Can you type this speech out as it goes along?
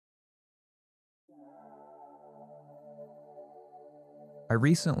I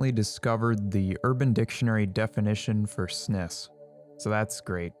recently discovered the Urban Dictionary definition for Sniss, so that's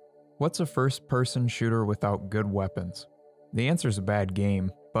great. What's a first-person shooter without good weapons? The answer's a bad game,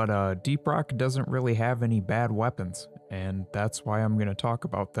 but Deep Rock doesn't really have any bad weapons, and that's why I'm going to talk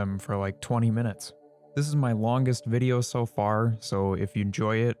about them for like 20 minutes. This is my longest video so far, so if you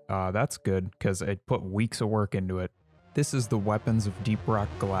enjoy it, that's good, because I put weeks of work into it. This is the weapons of Deep Rock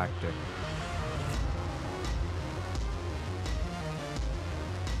Galactic.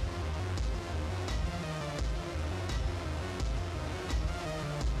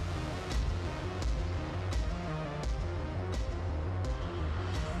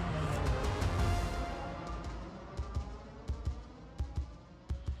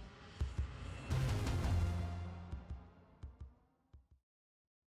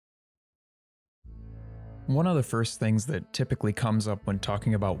 One of the first things that typically comes up when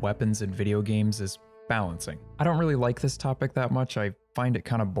talking about weapons in video games is balancing. I don't really like this topic that much, I find it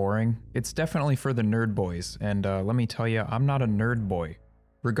kind of boring. It's definitely for the nerd boys, and let me tell you, I'm not a nerd boy.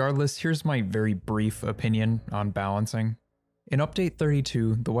 Regardless, here's my very brief opinion on balancing. In Update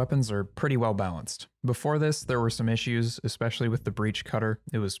 32, the weapons are pretty well balanced. Before this, there were some issues, especially with the breach cutter.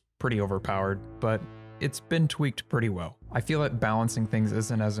 It was pretty overpowered, but it's been tweaked pretty well. I feel that balancing things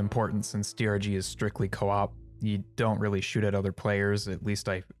isn't as important since DRG is strictly co-op. You don't really shoot at other players, at least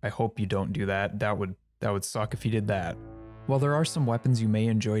I hope you don't do that. That would suck if you did that. While there are some weapons you may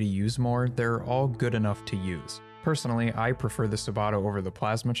enjoy to use more, they're all good enough to use. Personally, I prefer the Subato over the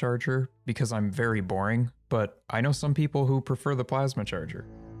plasma charger because I'm very boring, but I know some people who prefer the plasma charger.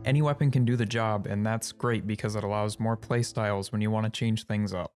 Any weapon can do the job, and that's great because it allows more playstyles when you want to change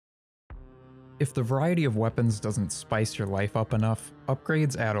things up. If the variety of weapons doesn't spice your life up enough,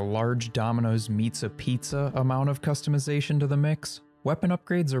 upgrades add a large Domino's meets a pizza amount of customization to the mix. Weapon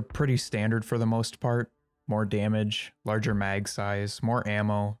upgrades are pretty standard for the most part. More damage, larger mag size, more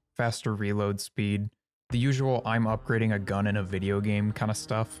ammo, faster reload speed. The usual I'm upgrading a gun in a video game kind of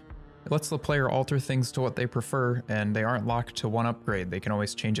stuff. It lets the player alter things to what they prefer, and they aren't locked to one upgrade, they can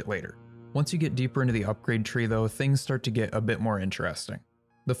always change it later. Once you get deeper into the upgrade tree though, things start to get a bit more interesting.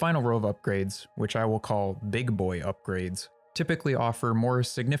 The final row of upgrades, which I will call big boy upgrades, typically offer more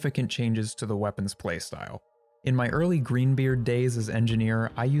significant changes to the weapon's playstyle. In my early Greenbeard days as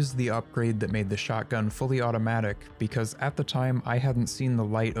engineer, I used the upgrade that made the shotgun fully automatic because at the time I hadn't seen the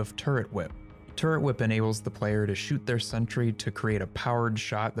light of Turret Whip. Turret Whip enables the player to shoot their sentry to create a powered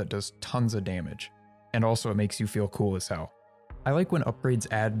shot that does tons of damage, and also it makes you feel cool as hell. I like when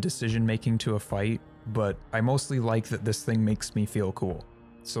upgrades add decision making to a fight, but I mostly like that this thing makes me feel cool.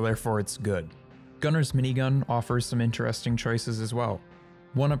 So therefore it's good. Gunner's Minigun offers some interesting choices as well.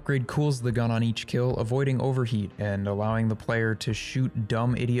 One upgrade cools the gun on each kill, avoiding overheat and allowing the player to shoot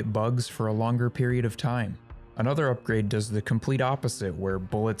dumb idiot bugs for a longer period of time. Another upgrade does the complete opposite, where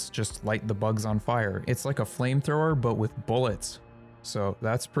bullets just light the bugs on fire. It's like a flamethrower, but with bullets. So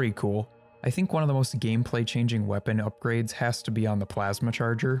that's pretty cool. I think one of the most gameplay changing weapon upgrades has to be on the plasma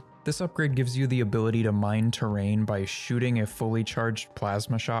charger. This upgrade gives you the ability to mine terrain by shooting a fully charged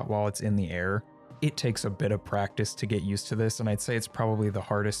plasma shot while it's in the air. It takes a bit of practice to get used to this, and I'd say it's probably the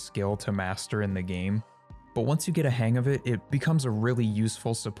hardest skill to master in the game. But once you get a hang of it, it becomes a really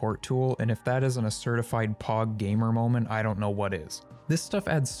useful support tool, and if that isn't a certified POG gamer moment, I don't know what is. This stuff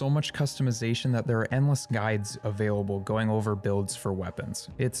adds so much customization that there are endless guides available going over builds for weapons.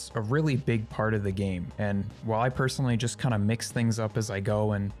 It's a really big part of the game, and while I personally just kind of mix things up as I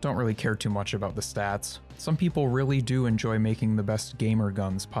go and don't really care too much about the stats, some people really do enjoy making the best gamer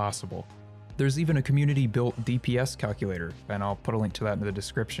guns possible. There's even a community-built DPS calculator, and I'll put a link to that in the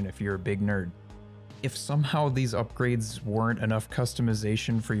description if you're a big nerd. If somehow these upgrades weren't enough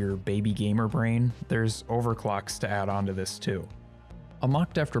customization for your baby gamer brain, there's overclocks to add onto this too.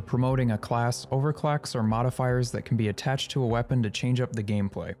 Unlocked after promoting a class, overclocks are modifiers that can be attached to a weapon to change up the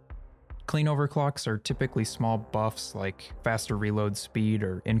gameplay. Clean overclocks are typically small buffs like faster reload speed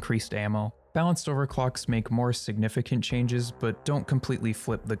or increased ammo. Balanced overclocks make more significant changes but don't completely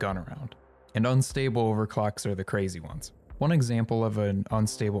flip the gun around. And unstable overclocks are the crazy ones. One example of an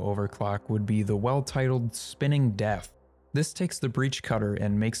unstable overclock would be the well-titled Spinning Death. This takes the breach cutter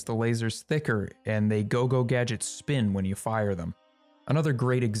and makes the lasers thicker, and they go-go gadgets spin when you fire them. Another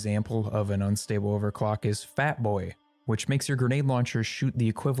great example of an unstable overclock is Fat Boy, which makes your grenade launcher shoot the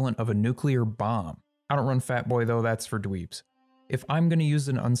equivalent of a nuclear bomb. I don't run Fat Boy though, that's for dweebs. If I'm going to use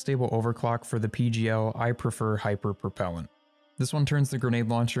an unstable overclock for the PGL, I prefer Hyper Propellant. This one turns the grenade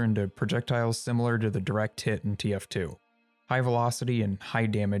launcher into projectiles similar to the direct hit in TF2. High velocity and high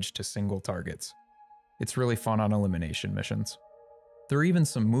damage to single targets. It's really fun on elimination missions. There are even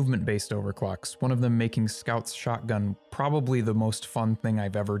some movement-based overclocks, one of them making Scout's shotgun probably the most fun thing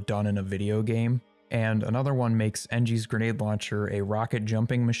I've ever done in a video game, and another one makes Engi's grenade launcher a rocket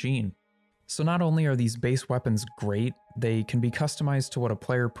jumping machine. So not only are these base weapons great, they can be customized to what a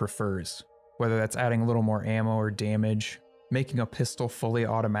player prefers, whether that's adding a little more ammo or damage, making a pistol fully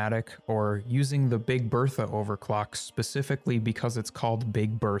automatic, or using the Big Bertha overclock specifically because it's called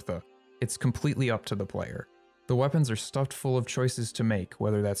Big Bertha. It's completely up to the player. The weapons are stuffed full of choices to make,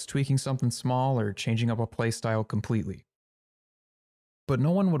 whether that's tweaking something small or changing up a playstyle completely. But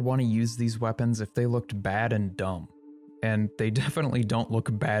no one would want to use these weapons if they looked bad and dumb. And they definitely don't look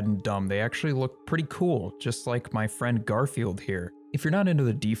bad and dumb, they actually look pretty cool, just like my friend Garfield here. If you're not into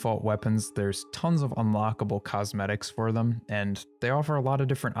the default weapons, there's tons of unlockable cosmetics for them, and they offer a lot of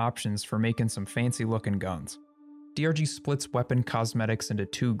different options for making some fancy looking guns. DRG splits weapon cosmetics into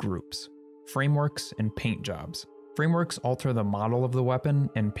two groups: frameworks and paint jobs. Frameworks alter the model of the weapon,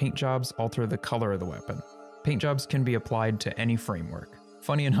 and paint jobs alter the color of the weapon. Paint jobs can be applied to any framework.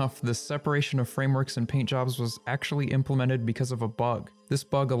 Funny enough, the separation of frameworks and paint jobs was actually implemented because of a bug. This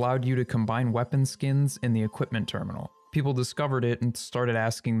bug allowed you to combine weapon skins in the equipment terminal. People discovered it and started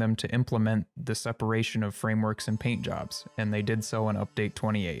asking them to implement the separation of frameworks and paint jobs, and they did so in Update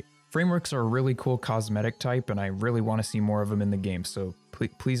 28. Frameworks are a really cool cosmetic type, and I really want to see more of them in the game, so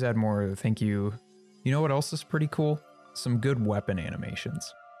please add more, thank you. You know what else is pretty cool? Some good weapon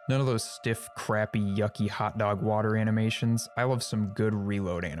animations. None of those stiff, crappy, yucky hot dog water animations. I love some good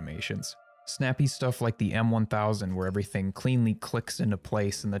reload animations. Snappy stuff like the M1000 where everything cleanly clicks into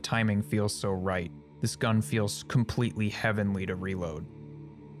place and the timing feels so right. This gun feels completely heavenly to reload.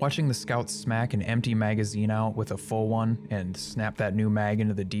 Watching the Scout smack an empty magazine out with a full one and snap that new mag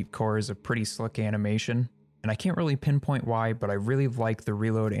into the deep core is a pretty slick animation. And I can't really pinpoint why, but I really like the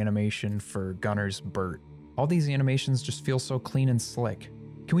reload animation for Gunner's Burt. All these animations just feel so clean and slick.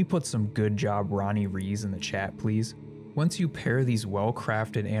 Can we put some good job Ronnie Rees in the chat, please? Once you pair these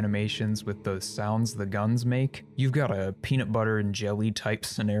well-crafted animations with the sounds the guns make, you've got a peanut butter and jelly type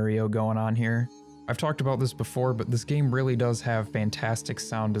scenario going on here. I've talked about this before, but this game really does have fantastic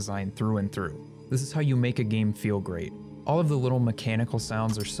sound design through and through. This is how you make a game feel great. All of the little mechanical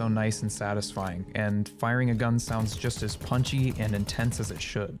sounds are so nice and satisfying, and firing a gun sounds just as punchy and intense as it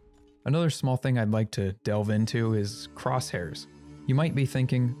should. Another small thing I'd like to delve into is crosshairs. You might be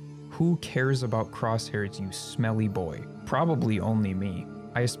thinking, who cares about crosshairs, you smelly boy? Probably only me.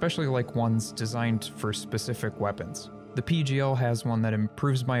 I especially like ones designed for specific weapons. The PGL has one that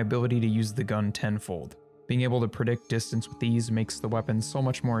improves my ability to use the gun tenfold. Being able to predict distance with these makes the weapon so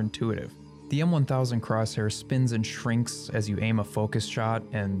much more intuitive. The M1000 crosshair spins and shrinks as you aim a focus shot,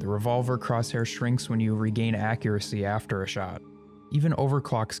 and the revolver crosshair shrinks when you regain accuracy after a shot. Even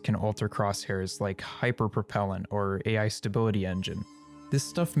overclocks can alter crosshairs like hyperpropellant or AI stability engine. This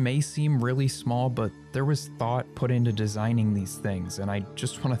stuff may seem really small, but there was thought put into designing these things, and I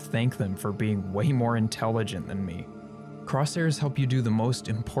just want to thank them for being way more intelligent than me. Crosshairs help you do the most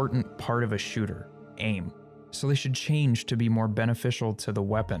important part of a shooter, aim. So they should change to be more beneficial to the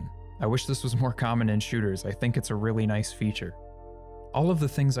weapon. I wish this was more common in shooters. I think it's a really nice feature. All of the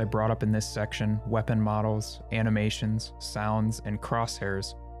things I brought up in this section, weapon models, animations, sounds, and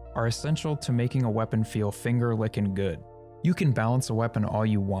crosshairs, are essential to making a weapon feel finger-licking good. You can balance a weapon all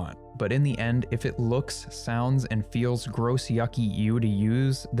you want, but in the end, if it looks, sounds, and feels gross yucky ew to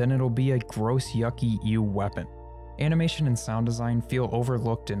use, then it'll be a gross yucky ew weapon. Animation and sound design feel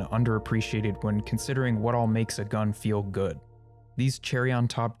overlooked and underappreciated when considering what all makes a gun feel good. These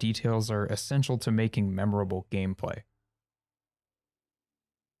cherry-on-top details are essential to making memorable gameplay.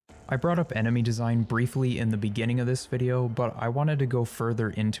 I brought up enemy design briefly in the beginning of this video, but I wanted to go further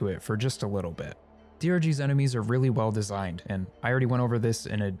into it for just a little bit. DRG's enemies are really well designed, and I already went over this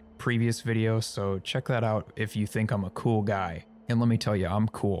in a previous video, so check that out if you think I'm a cool guy. And let me tell you, I'm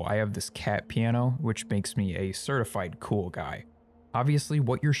cool. I have this cat piano, which makes me a certified cool guy. Obviously,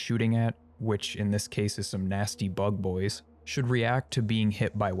 what you're shooting at, which in this case is some nasty bug boys, should react to being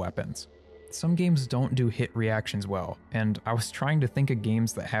hit by weapons. Some games don't do hit reactions well, and I was trying to think of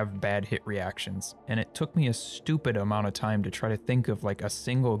games that have bad hit reactions, and it took me a stupid amount of time to try to think of like a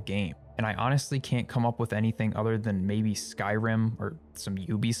single game, and I honestly can't come up with anything other than maybe Skyrim or some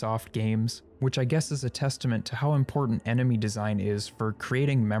Ubisoft games, which I guess is a testament to how important enemy design is for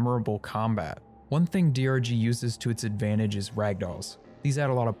creating memorable combat. One thing DRG uses to its advantage is ragdolls. These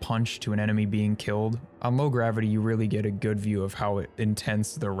add a lot of punch to an enemy being killed. On low gravity, you really get a good view of how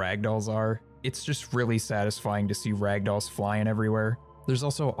intense the ragdolls are. It's just really satisfying to see ragdolls flying everywhere. There's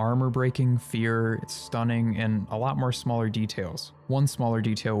also armor breaking, fear, stunning, and a lot more smaller details. One smaller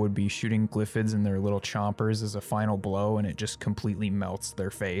detail would be shooting glyphids in their little chompers as a final blow and it just completely melts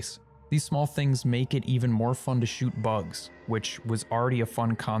their face. These small things make it even more fun to shoot bugs, which was already a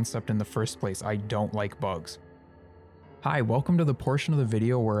fun concept in the first place. I don't like bugs. Hi, welcome to the portion of the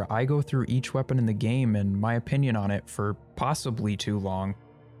video where I go through each weapon in the game and my opinion on it for possibly too long.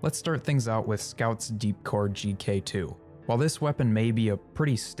 Let's start things out with Scout's Deep Core GK2. While this weapon may be a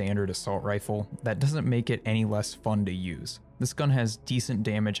pretty standard assault rifle, that doesn't make it any less fun to use. This gun has decent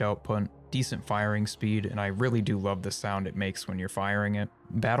damage output, decent firing speed, and I really do love the sound it makes when you're firing it.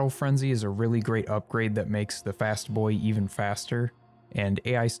 Battle Frenzy is a really great upgrade that makes the Fast Boy even faster, and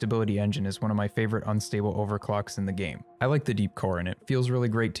AI Stability Engine is one of my favorite unstable overclocks in the game. I like the deep core and it feels really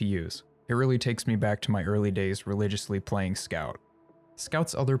great to use. It really takes me back to my early days religiously playing Scout.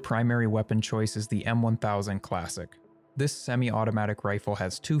 Scout's other primary weapon choice is the M1000 Classic. This semi-automatic rifle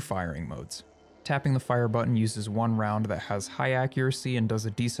has two firing modes. Tapping the fire button uses one round that has high accuracy and does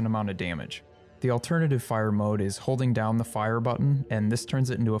a decent amount of damage. The alternative fire mode is holding down the fire button, and this turns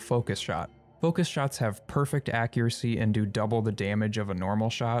it into a focus shot. Focus shots have perfect accuracy and do double the damage of a normal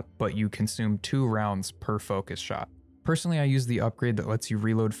shot, but you consume 2 rounds per focus shot. Personally, I use the upgrade that lets you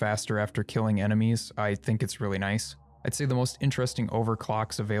reload faster after killing enemies. I think it's really nice. I'd say the most interesting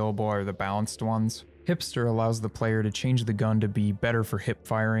overclocks available are the balanced ones. Hipster allows the player to change the gun to be better for hip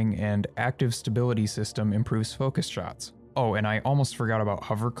firing, and Active Stability System improves focus shots. Oh, and I almost forgot about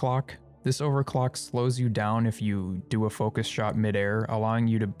Hoverclock. This overclock slows you down if you do a focus shot midair, allowing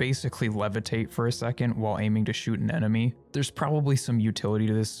you to basically levitate for a second while aiming to shoot an enemy. There's probably some utility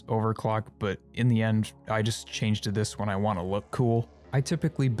to this overclock, but in the end, I just changed to this when I want to look cool. I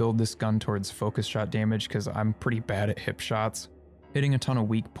typically build this gun towards focus shot damage because I'm pretty bad at hip shots. Hitting a ton of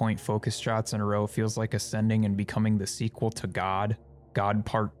weak point focus shots in a row feels like ascending and becoming the sequel to God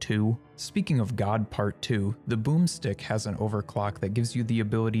Part 2. Speaking of God Part 2, the boomstick has an overclock that gives you the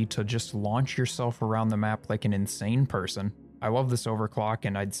ability to just launch yourself around the map like an insane person. I love this overclock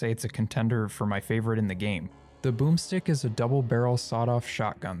and I'd say it's a contender for my favorite in the game. The boomstick is a double barrel sawed-off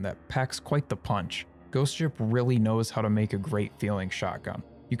shotgun that packs quite the punch. Ghost Ship really knows how to make a great feeling shotgun.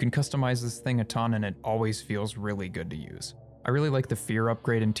 You can customize this thing a ton and it always feels really good to use. I really like the fear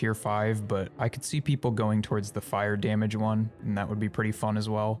upgrade in tier 5, but I could see people going towards the fire damage one, and that would be pretty fun as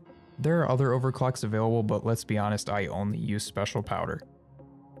well. There are other overclocks available, but let's be honest, I only use special powder.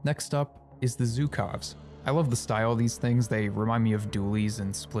 Next up is the Zhukovs. I love the style of these things, they remind me of dualies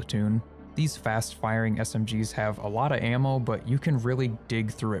and Splatoon. These fast firing SMGs have a lot of ammo, but you can really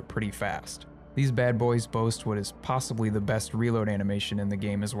dig through it pretty fast. These bad boys boast what is possibly the best reload animation in the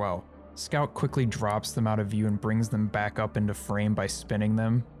game as well. Scout quickly drops them out of view and brings them back up into frame by spinning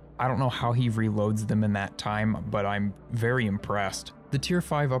them. I don't know how he reloads them in that time, but I'm very impressed. The tier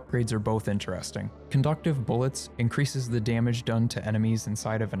 5 upgrades are both interesting. Conductive bullets increases the damage done to enemies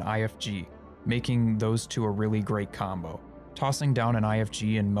inside of an IFG, making those two a really great combo. Tossing down an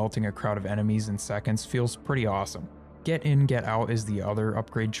IFG and melting a crowd of enemies in seconds feels pretty awesome. Get in, get out is the other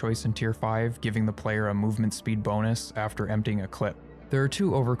upgrade choice in tier 5, giving the player a movement speed bonus after emptying a clip. There are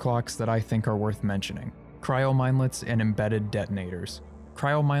 2 overclocks that I think are worth mentioning: cryo minelets and embedded detonators.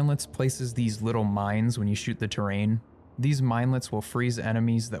 Cryo minelets places these little mines when you shoot the terrain. These minelets will freeze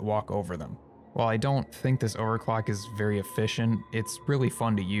enemies that walk over them. While I don't think this overclock is very efficient, it's really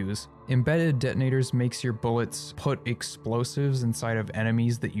fun to use. Embedded detonators makes your bullets put explosives inside of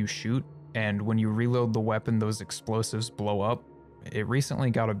enemies that you shoot, and when you reload the weapon, those explosives blow up. It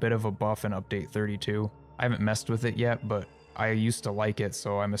recently got a bit of a buff in update 32. I haven't messed with it yet, but I used to like it,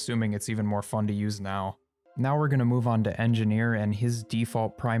 so I'm assuming it's even more fun to use now. Now we're going to move on to Engineer and his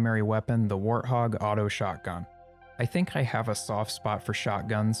default primary weapon, the Warthog Auto Shotgun. I think I have a soft spot for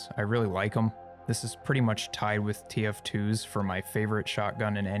shotguns. I really like them. This is pretty much tied with TF2s for my favorite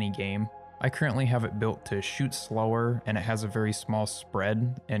shotgun in any game. I currently have it built to shoot slower, and it has a very small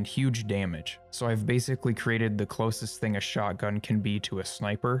spread and huge damage, so I've basically created the closest thing a shotgun can be to a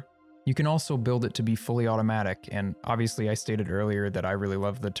sniper. You can also build it to be fully automatic, and obviously I stated earlier that I really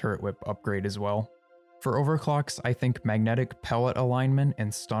love the turret whip upgrade as well. For overclocks, I think magnetic pellet alignment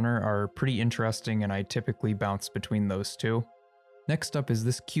and stunner are pretty interesting, and I typically bounce between those two. Next up is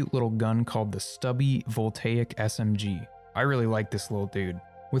this cute little gun called the Stubby Voltaic SMG. I really like this little dude.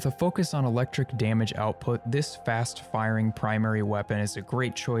 With a focus on electric damage output, this fast-firing primary weapon is a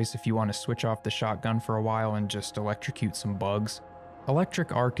great choice if you want to switch off the shotgun for a while and just electrocute some bugs.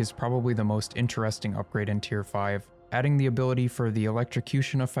 Electric Arc is probably the most interesting upgrade in tier 5, adding the ability for the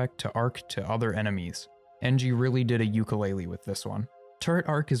electrocution effect to arc to other enemies. Engi really did a ukulele with this one. Turret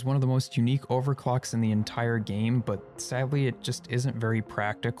arc is one of the most unique overclocks in the entire game, but sadly it just isn't very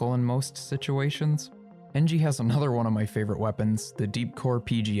practical in most situations. Engi has another one of my favorite weapons, the Deep Core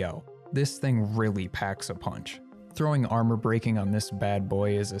PGL. This thing really packs a punch. Throwing armor breaking on this bad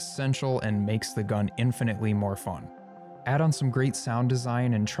boy is essential and makes the gun infinitely more fun. Add on some great sound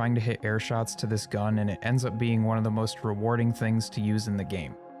design and trying to hit air shots to this gun and it ends up being one of the most rewarding things to use in the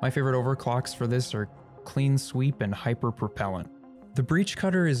game. My favorite overclocks for this are Clean Sweep and Hyper Propellant. The Breach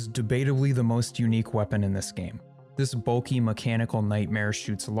Cutter is debatably the most unique weapon in this game. This bulky mechanical nightmare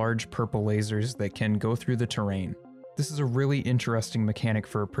shoots large purple lasers that can go through the terrain. This is a really interesting mechanic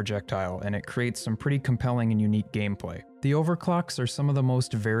for a projectile, and it creates some pretty compelling and unique gameplay. The overclocks are some of the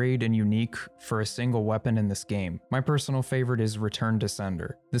most varied and unique for a single weapon in this game. My personal favorite is Return to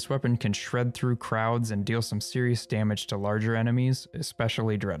Sender. This weapon can shred through crowds and deal some serious damage to larger enemies,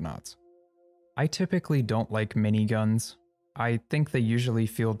 especially dreadnoughts. I typically don't like miniguns. I think they usually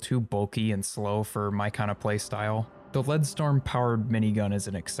feel too bulky and slow for my kind of playstyle. The Leadstorm powered minigun is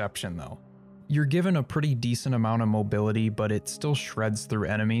an exception though. You're given a pretty decent amount of mobility, but it still shreds through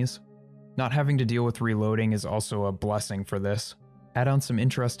enemies. Not having to deal with reloading is also a blessing for this. Add on some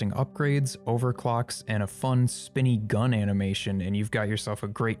interesting upgrades, overclocks, and a fun spinny gun animation and you've got yourself a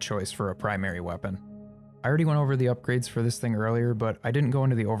great choice for a primary weapon. I already went over the upgrades for this thing earlier, but I didn't go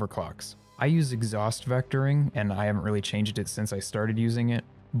into the overclocks. I use exhaust vectoring, and I haven't really changed it since I started using it.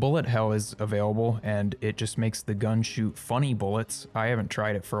 Bullet Hell is available, and it just makes the gun shoot funny bullets. I haven't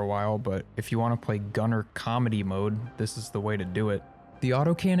tried it for a while, but if you want to play gunner comedy mode, this is the way to do it. The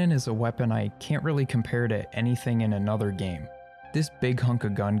autocannon is a weapon I can't really compare to anything in another game. This big hunk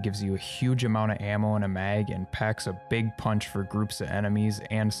of gun gives you a huge amount of ammo in a mag and packs a big punch for groups of enemies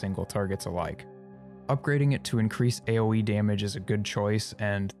and single targets alike. Upgrading it to increase AoE damage is a good choice,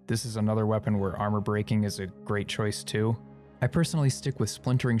 and this is another weapon where armor breaking is a great choice too. I personally stick with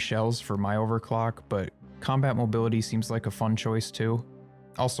splintering shells for my overclock, but combat mobility seems like a fun choice too.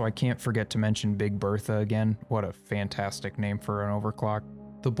 Also, I can't forget to mention Big Bertha again. What a fantastic name for an overclock.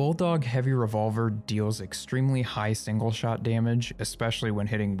 The Bulldog Heavy Revolver deals extremely high single shot damage, especially when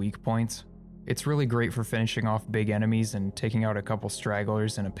hitting weak points. It's really great for finishing off big enemies and taking out a couple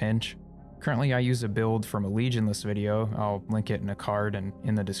stragglers in a pinch. Currently I use a build from a Legionless video, I'll link it in a card and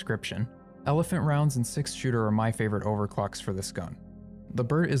in the description. Elephant rounds and 6-shooter are my favorite overclocks for this gun. The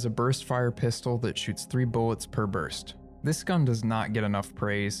Burt is a burst fire pistol that shoots 3 bullets per burst. This gun does not get enough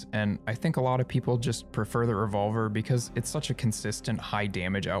praise, and I think a lot of people just prefer the revolver because it's such a consistent high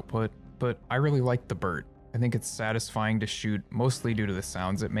damage output, but I really like the Burt. I think it's satisfying to shoot, mostly due to the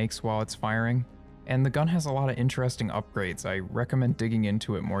sounds it makes while it's firing. And the gun has a lot of interesting upgrades, I recommend digging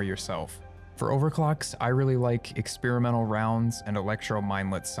into it more yourself. For overclocks, I really like experimental rounds, and electro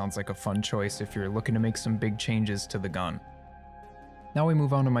mindlets sounds like a fun choice if you're looking to make some big changes to the gun. Now we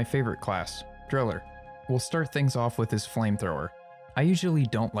move on to my favorite class, Driller. We'll start things off with his flamethrower. I usually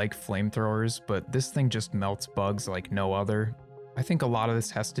don't like flamethrowers, but this thing just melts bugs like no other. I think a lot of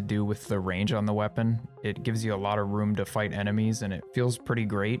this has to do with the range on the weapon. It gives you a lot of room to fight enemies and it feels pretty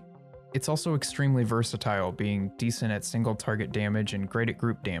great. It's also extremely versatile, being decent at single target damage and great at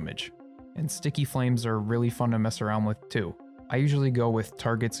group damage. And sticky flames are really fun to mess around with too. I usually go with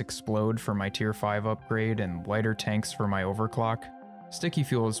Targets Explode for my tier 5 upgrade and lighter tanks for my overclock. Sticky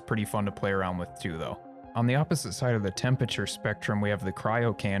fuel is pretty fun to play around with too though. On the opposite side of the temperature spectrum we have the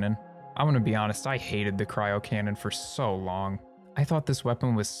Cryo Cannon. I'm gonna be honest, I hated the Cryo Cannon for so long. I thought this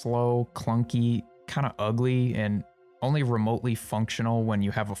weapon was slow, clunky, kinda ugly, and only remotely functional when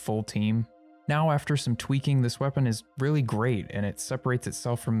you have a full team. Now, after some tweaking, this weapon is really great and it separates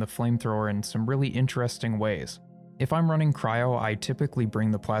itself from the flamethrower in some really interesting ways. If I'm running cryo, I typically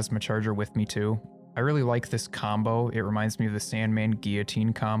bring the plasma charger with me too. I really like this combo. It reminds me of the Sandman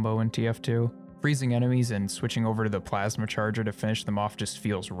Guillotine combo in TF2. Freezing enemies and switching over to the plasma charger to finish them off just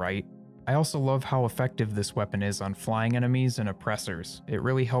feels right. I also love how effective this weapon is on flying enemies and oppressors. It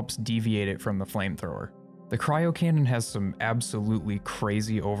really helps deviate it from the flamethrower. The Cryo Cannon has some absolutely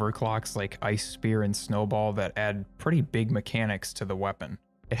crazy overclocks like Ice Spear and Snowball that add pretty big mechanics to the weapon.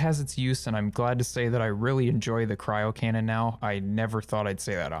 It has its use, and I'm glad to say that I really enjoy the Cryo Cannon now. I never thought I'd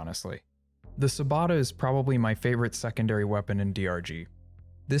say that honestly. The Sabata is probably my favorite secondary weapon in DRG.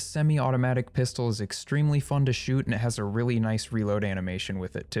 This semi-automatic pistol is extremely fun to shoot and it has a really nice reload animation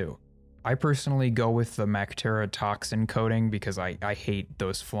with it too. I personally go with the Mactera Toxin coating because I hate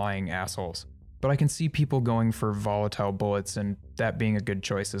those flying assholes. But I can see people going for volatile bullets and that being a good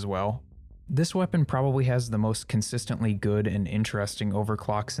choice as well. This weapon probably has the most consistently good and interesting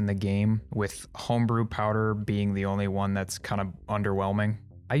overclocks in the game, with Homebrew Powder being the only one that's kind of underwhelming.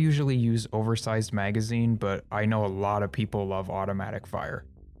 I usually use oversized magazine, but I know a lot of people love automatic fire.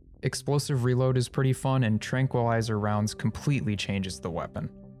 Explosive reload is pretty fun, and tranquilizer rounds completely changes the weapon.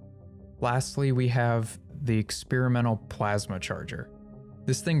 Lastly, we have the experimental plasma charger.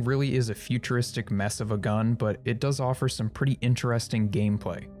 This thing really is a futuristic mess of a gun, but it does offer some pretty interesting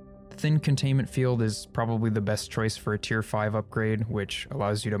gameplay. Thin containment field is probably the best choice for a tier 5 upgrade, which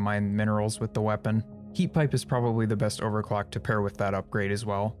allows you to mine minerals with the weapon. Heat pipe is probably the best overclock to pair with that upgrade as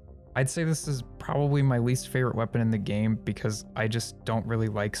well. I'd say this is probably my least favorite weapon in the game because I just don't really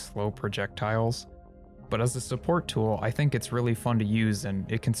like slow projectiles. But as a support tool, I think it's really fun to use and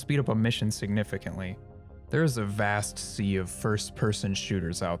it can speed up a mission significantly. There is a vast sea of first-person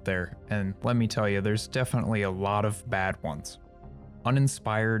shooters out there, and let me tell you, there's definitely a lot of bad ones.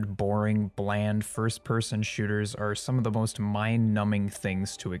 Uninspired, boring, bland first-person shooters are some of the most mind-numbing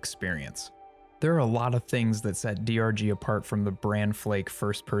things to experience. There are a lot of things that set DRG apart from the brand flake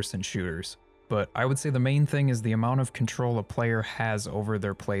first-person shooters, but I would say the main thing is the amount of control a player has over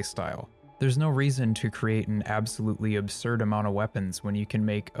their playstyle. There's no reason to create an absolutely absurd amount of weapons when you can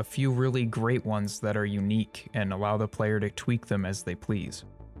make a few really great ones that are unique and allow the player to tweak them as they please.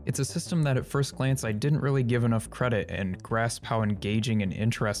 It's a system that at first glance I didn't really give enough credit and grasp how engaging and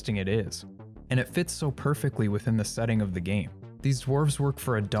interesting it is. And it fits so perfectly within the setting of the game. These dwarves work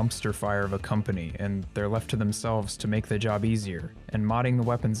for a dumpster fire of a company, and they're left to themselves to make the job easier, and modding the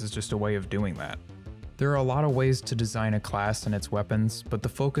weapons is just a way of doing that. There are a lot of ways to design a class and its weapons, but the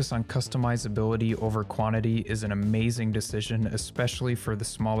focus on customizability over quantity is an amazing decision, especially for the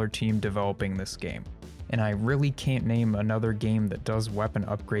smaller team developing this game. And I really can't name another game that does weapon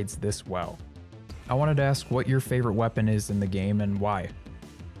upgrades this well. I wanted to ask what your favorite weapon is in the game and why.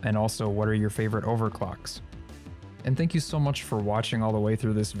 And also, what are your favorite overclocks? And thank you so much for watching all the way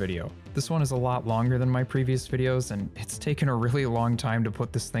through this video. This one is a lot longer than my previous videos, and it's taken a really long time to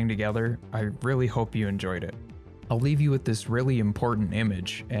put this thing together. I really hope you enjoyed it. I'll leave you with this really important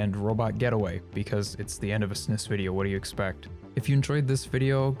image and robot getaway, because it's the end of a Sniss video, what do you expect? If you enjoyed this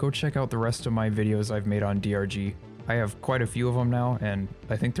video, go check out the rest of my videos I've made on DRG. I have quite a few of them now, and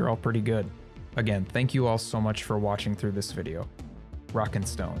I think they're all pretty good. Again, thank you all so much for watching through this video. Rockin'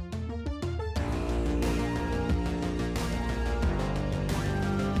 Stone.